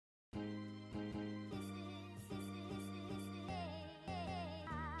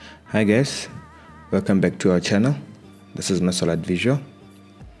Hi guys, welcome back to our channel. This is Masolat Visual.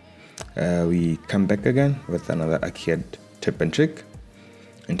 We come back again with another ArchiCAD tip and trick.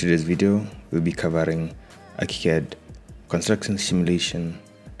 In today's video, we'll be covering ArchiCAD construction simulation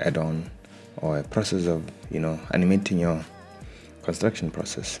add-on, or a process of animating your construction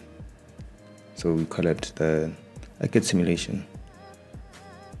process. So we call it the ArchiCAD simulation.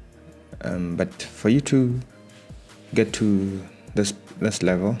 But for you to get to this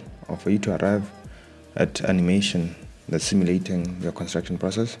level, or for you to arrive at animation that's simulating your construction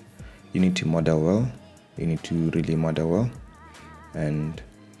process, you need to model well. You need to really model well, and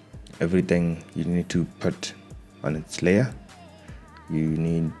everything you need to put on its layer. You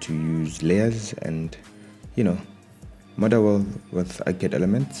need to use layers and model well with ArchiCAD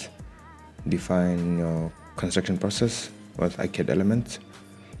elements. Define your construction process with ArchiCAD elements.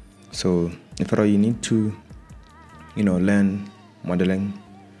 So if at all you need to learn modeling,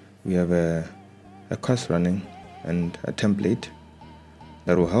 we have a course running and a template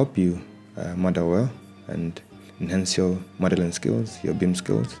that will help you model well and enhance your modeling skills, your BIM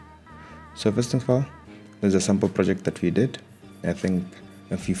skills. So first of all, there's a sample project that we did. I think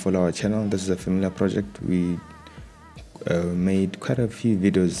if you follow our channel, this is a familiar project. We made quite a few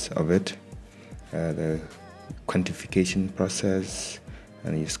videos of it. The quantification process,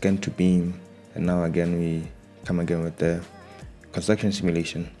 and you scan-to-bim, and now again we come again with the construction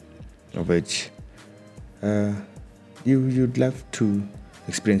simulation, of which you'd love to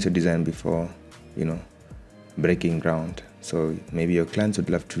experience your design before breaking ground. So maybe your clients would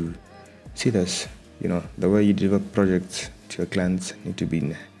love to see this. The way you deliver projects to your clients need to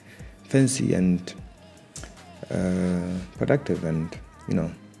be fancy and productive, and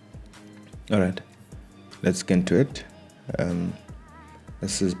all right, let's get into it.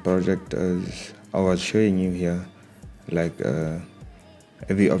 This is project as I was showing you here, like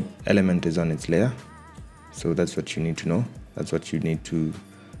every element is on its layer. So that's what you need to know. That's what you need to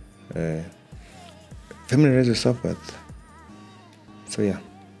familiarize yourself with. So yeah,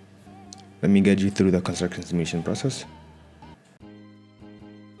 let me guide you through the construction simulation process.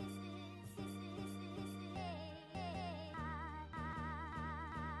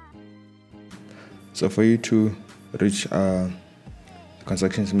 So for you to reach the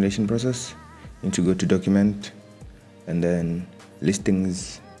construction simulation process, you need to go to document, and then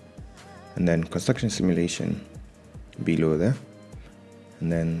listings, and then construction simulation below there,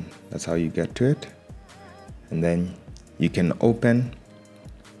 and then that's how you get to it. And then you can open,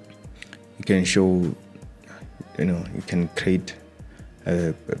 you can show, you can create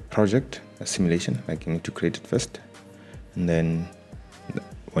a project, a simulation. Like you need to create it first, and then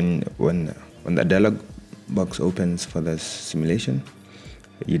when the dialog box opens for the simulation,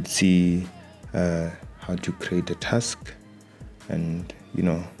 you'd see how to create a task, and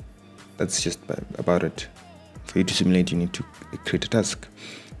that's just about it. For you to simulate, you need to create a task.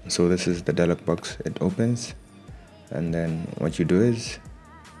 So this is the dialog box. It opens, and then what you do is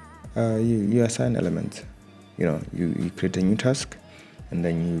you assign elements. You create a new task, and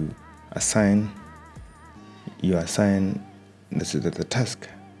then you assign this is the task,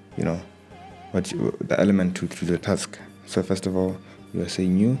 the element to the task. So first of all, you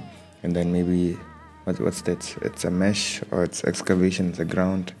assign new, and then maybe what's that? It's a mesh, or it's excavation, it's a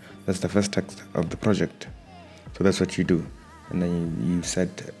ground. That's the first task of the project. So that's what you do, and then you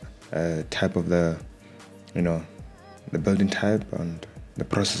set a type of the building type and the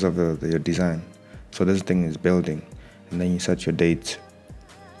process of your design. So this thing is building, and then you set your dates.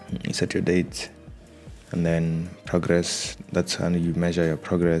 And then progress. That's how you measure your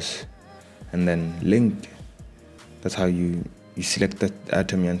progress. And then link. That's how you select that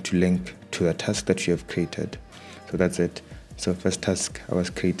item you want to link to the task that you have created. So that's it. So first task, I was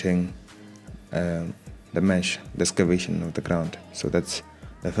creating the mesh, the excavation of the ground. So that's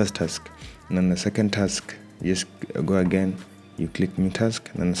the first task. And then the second task, you just go again, you click new task,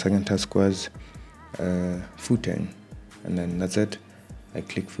 and then the second task was footing. And then that's it. I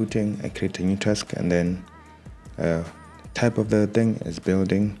click footing, I create a new task, and then type of the thing is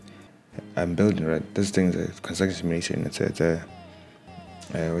building. I'm building, right? This thing is a construction simulation. It's a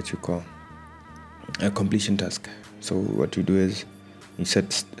what you call a completion task. So what you do is you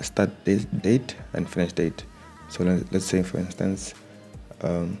set start date and finish date. So let's say, for instance,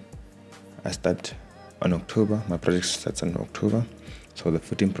 I start on October. My project starts on October. So the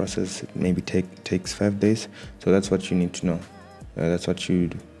footing process maybe takes 5 days. So that's what you need to know. That's what you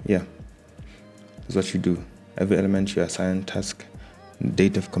do. Every element you assign task,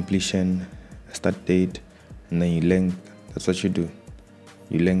 date of completion, start date, and then you link. That's what you do.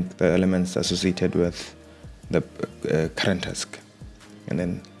 You link the elements associated with the current task, and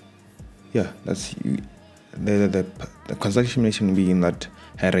then yeah, that's you. The construction simulation will be in that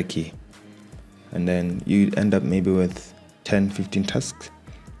hierarchy, and then you end up maybe with 10-15 tasks,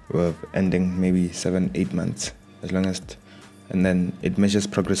 with ending maybe 7-8 months, as long as, and then it measures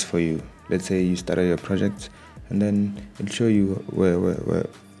progress for you. Let's say you started your project, and then it'll show you where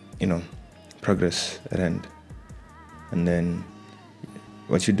progress at end. And then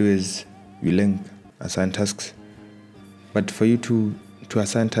what you do is you link, assign tasks. But for you to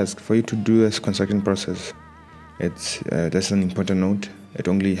assign tasks, for you to do this construction process, it's that's an important note. It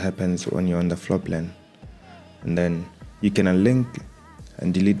only happens when you're on the floor plan, and then you can unlink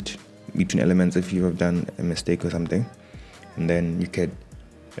and delete between elements if you have done a mistake or something, and then you could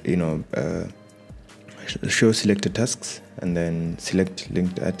show selected tasks and then select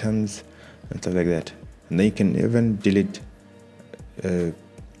linked items and stuff like that. And then you can even delete the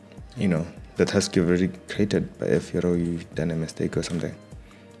task you've already created if you've done a mistake or something.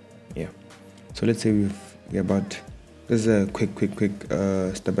 Yeah, so let's say this is a quick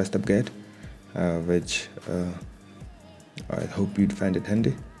step-by-step guide, which I hope you'd find it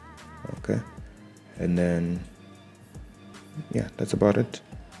handy. Okay, and then yeah, that's about it,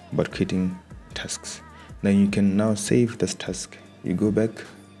 about creating tasks. Then you can now save this task. You go back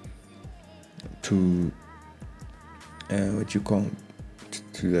to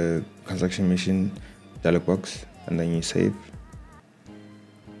to the construction machine dialog box, and then you save.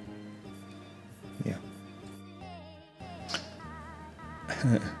 Yeah.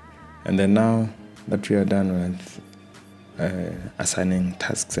 And then now that we are done with assigning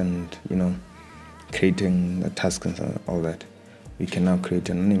tasks and creating the tasks and all that, we can now create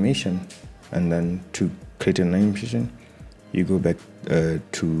an animation. And then to create an animation, you go back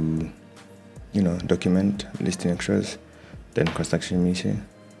to document, listing extras, then construction animation,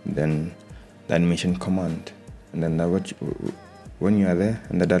 then the animation command, and then when you are there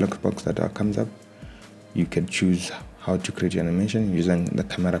and the dialog box that comes up, you can choose how to create your animation using the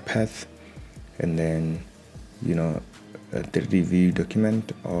camera path, and then a 3D view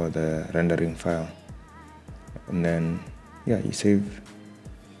document or the rendering file, and then yeah, you save.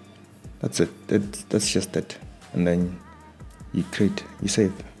 That's it. That's just it. And then you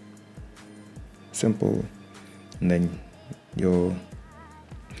save. Simple. And then we're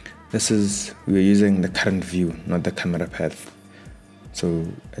using the current view, not the camera path. So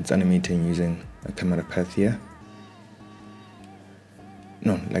it's animating using a camera path here.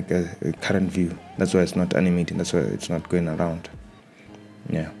 No, like a current view. That's why it's not animating. That's why it's not going around.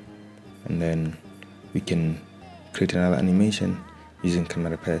 Yeah. And then we can create another animation using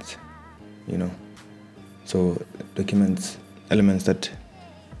camera path. So elements that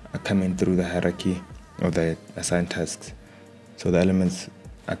are coming through the hierarchy of the assigned tasks. So the elements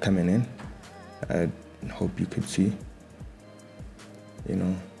are coming in. I hope you could see,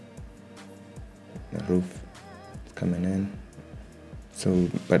 the roof is coming in. So,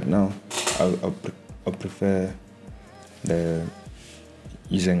 but now I'll prefer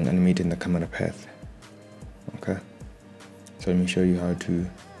using animating the camera path. Okay. So let me show you how to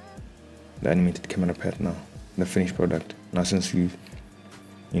the animated camera path now, the finished product. Now, since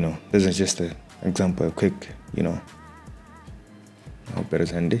this is just an example, a quick, I hope it is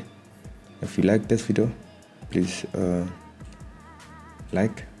handy. If you like this video, please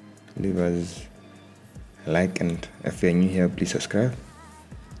leave us a like, and if you're new here, please subscribe.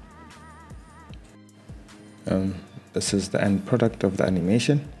 This is the end product of the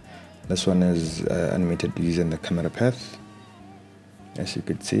animation. This one is animated using the camera path, as you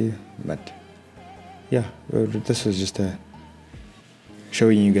could see. But yeah, this was just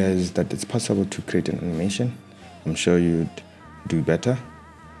showing you guys that it's possible to create an animation. I'm sure you'd do better.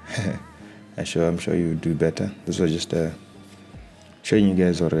 I'm sure you would do better. This was just showing you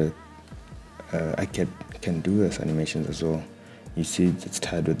guys what ArchiCAD can do as animations as well. You see it's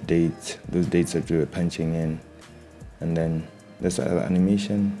tied with dates, those dates that we were punching in, and then this other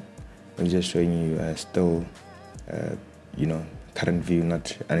animation is just showing you still current view,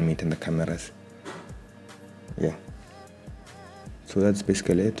 not animating the cameras. Yeah, so that's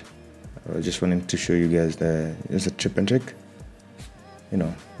basically it. I just wanted to show you guys there's a tip and trick,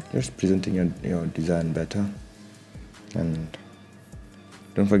 just presenting your design better. And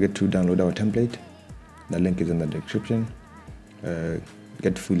don't forget to download our template. The link is in the description.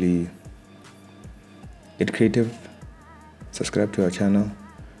 Get creative, subscribe to our channel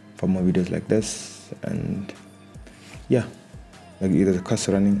for more videos like this. And yeah, like either the course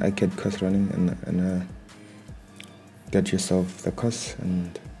running, ArchiCAD course running, and get yourself the course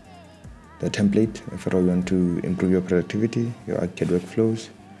and the template if at all you want to improve your productivity, your ArchiCAD workflows.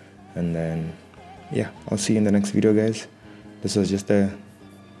 And then yeah, I'll see you in the next video, guys. This was just a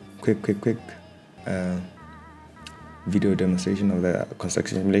quick video demonstration of the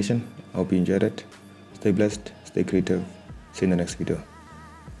construction simulation. I hope you enjoyed it. Stay blessed, stay creative. See you in the next video.